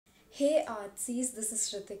Hey Artsies, this is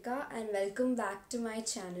Shritika and welcome back to my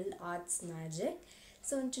channel Arts Magic.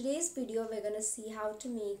 So in today's video we're gonna see how to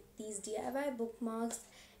make these DIY bookmarks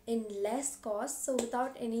in less cost. So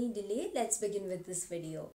without any delay, let's begin with this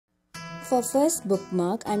video. For first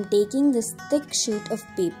bookmark, I'm taking this thick sheet of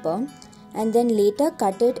paper and then later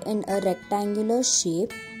cut it in a rectangular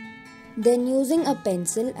shape. Then using a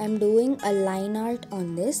pencil, I'm doing a line art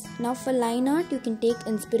on this. Now for line art, you can take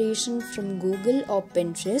inspiration from Google or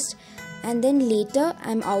Pinterest, and then later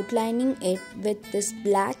I'm outlining it with this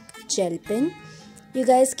black gel pen. You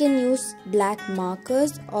guys can use black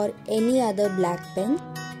markers or any other black pen.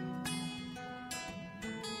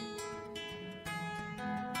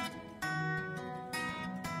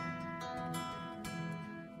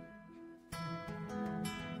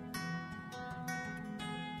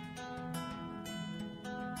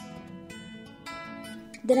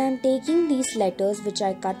 Then I'm taking these letters which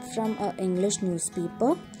I cut from an English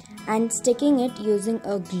newspaper and sticking it using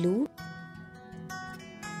a glue.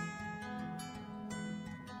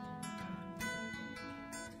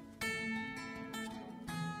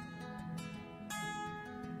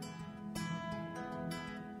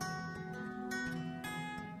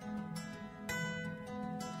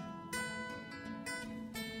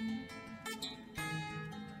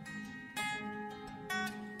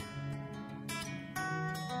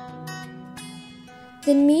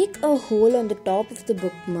 Then make a hole on the top of the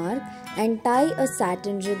bookmark and tie a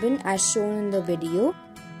satin ribbon as shown in the video.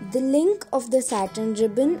 The link of the satin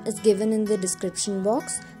ribbon is given in the description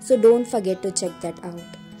box, so don't forget to check that out.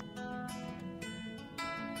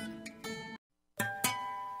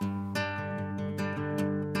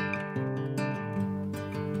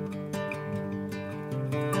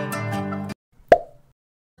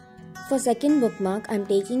 For second bookmark, I'm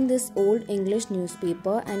taking this old English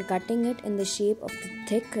newspaper and cutting it in the shape of the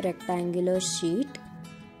thick rectangular sheet.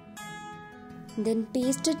 Then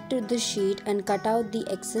paste it to the sheet and cut out the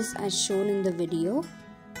excess as shown in the video.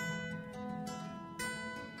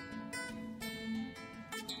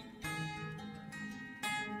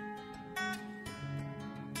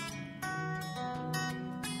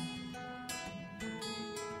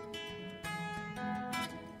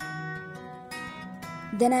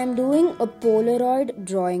 Then I'm doing a Polaroid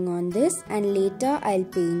drawing on this and later I'll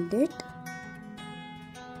paint it.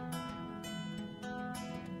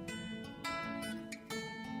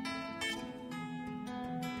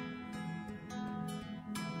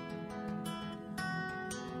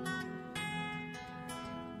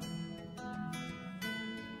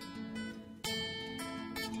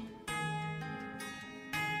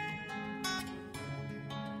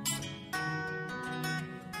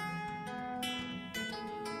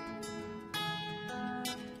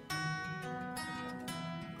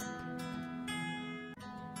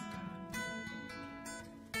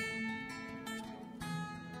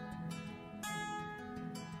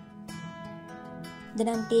 Then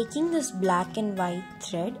I'm taking this black and white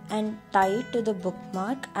thread and tie it to the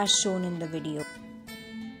bookmark as shown in the video.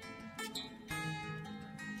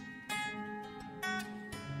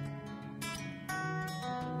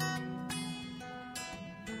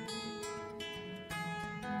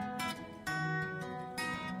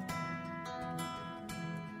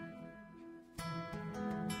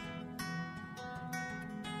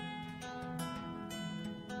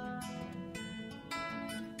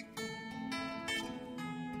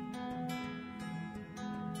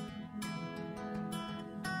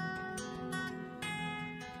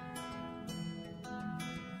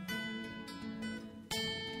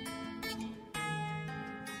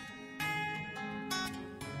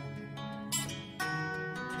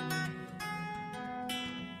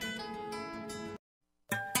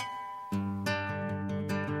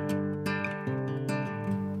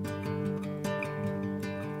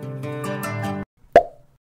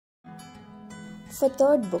 For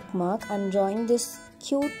third bookmark, I'm drawing this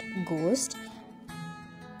cute ghost.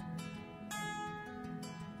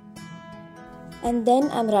 And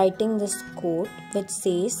then I'm writing this quote which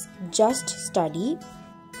says, "Just study."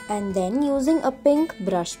 And then using a pink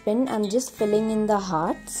brush pen, I'm just filling in the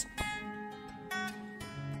hearts.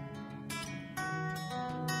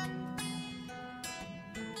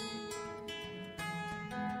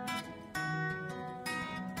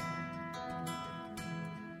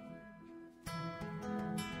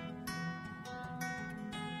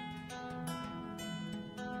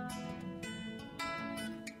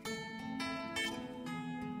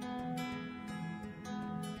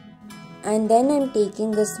 And then I'm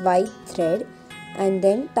taking this white thread and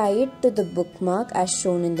then tie it to the bookmark as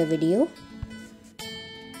shown in the video.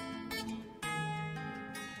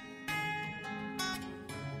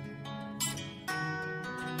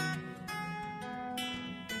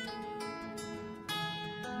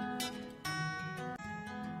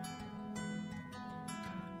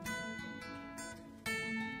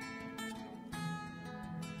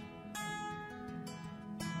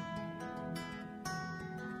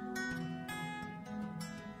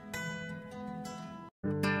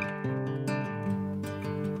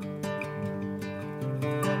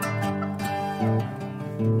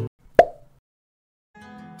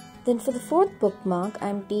 Then for the fourth bookmark, I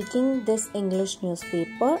am taking this English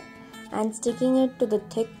newspaper and sticking it to the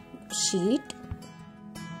thick sheet.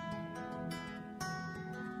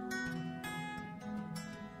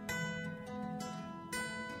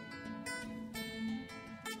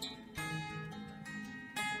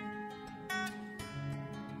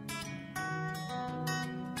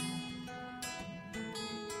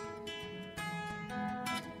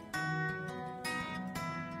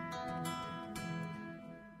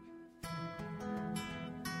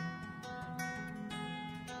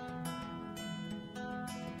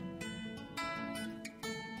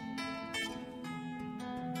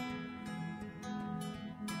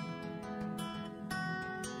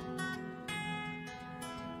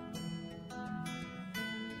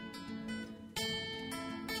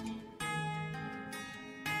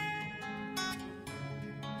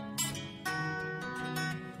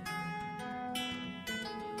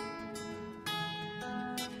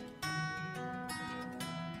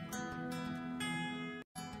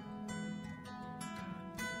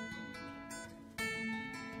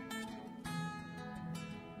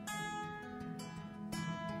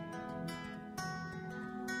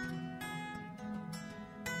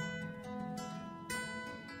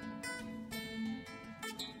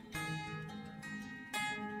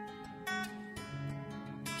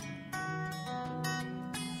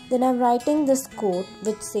 Then I'm writing this quote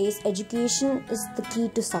which says education is the key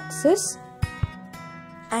to success,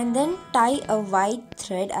 and then tie a white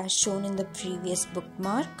thread as shown in the previous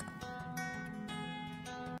bookmark.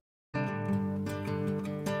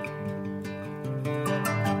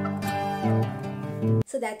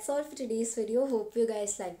 So that's all for today's video. Hope you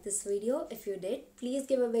guys liked this video. If you did, please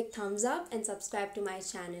give a big thumbs up and subscribe to my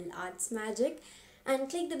channel Arts Magic, and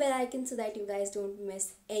click the bell icon so that you guys don't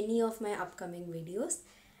miss any of my upcoming videos.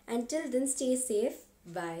 Until then, stay safe.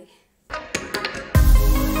 Bye.